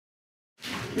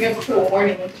We have a cool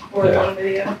warning for one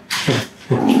video.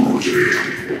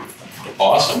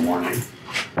 Awesome warning.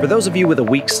 For those of you with a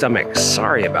weak stomach,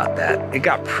 sorry about that. It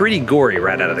got pretty gory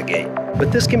right out of the gate.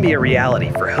 But this can be a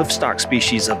reality for hoofstock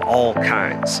species of all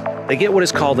kinds. They get what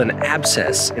is called an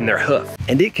abscess in their hoof,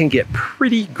 and it can get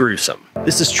pretty gruesome.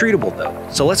 This is treatable though,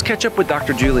 so let's catch up with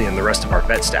Dr. Julie and the rest of our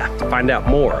vet staff to find out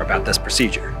more about this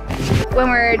procedure. When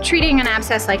we're treating an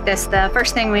abscess like this, the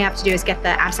first thing we have to do is get the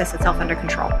abscess itself under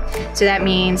control. So that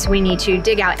means we need to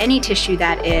dig out any tissue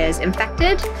that is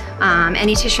infected,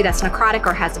 any tissue that's necrotic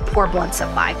or has a poor blood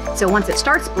supply. So once it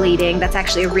starts bleeding, that's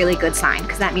actually a really good sign,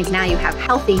 because that means now you have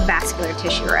healthy vascular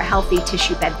tissue or a healthy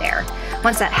tissue bed there.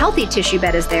 Once that healthy tissue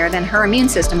bed is there, then her immune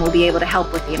system will be able to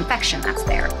help with the infection that's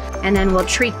there. And then we'll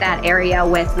treat that area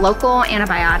with local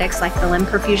antibiotics like the limb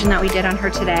perfusion that we did on her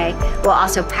today. We'll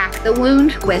also pack the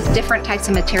wound with different types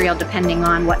of material depending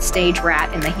on what stage we're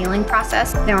at in the healing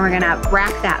process. Then we're gonna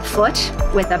wrap that foot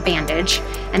with a bandage.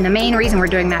 And the main reason we're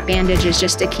doing that bandage is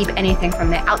just to keep anything from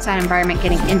the outside environment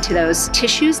getting into those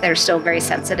tissues that are still very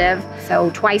sensitive. So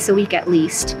twice a week at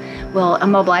least, we'll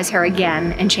immobilize her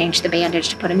again and change the bandage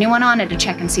to put a new one on and to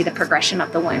check and see the progression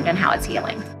of the wound and how it's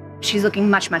healing. She's looking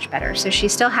much, much better. So she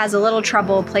still has a little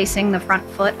trouble placing the front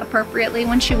foot appropriately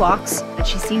when she walks, but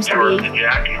she seems to be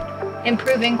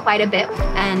improving quite a bit,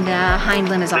 and hind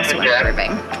limb is also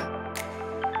improving.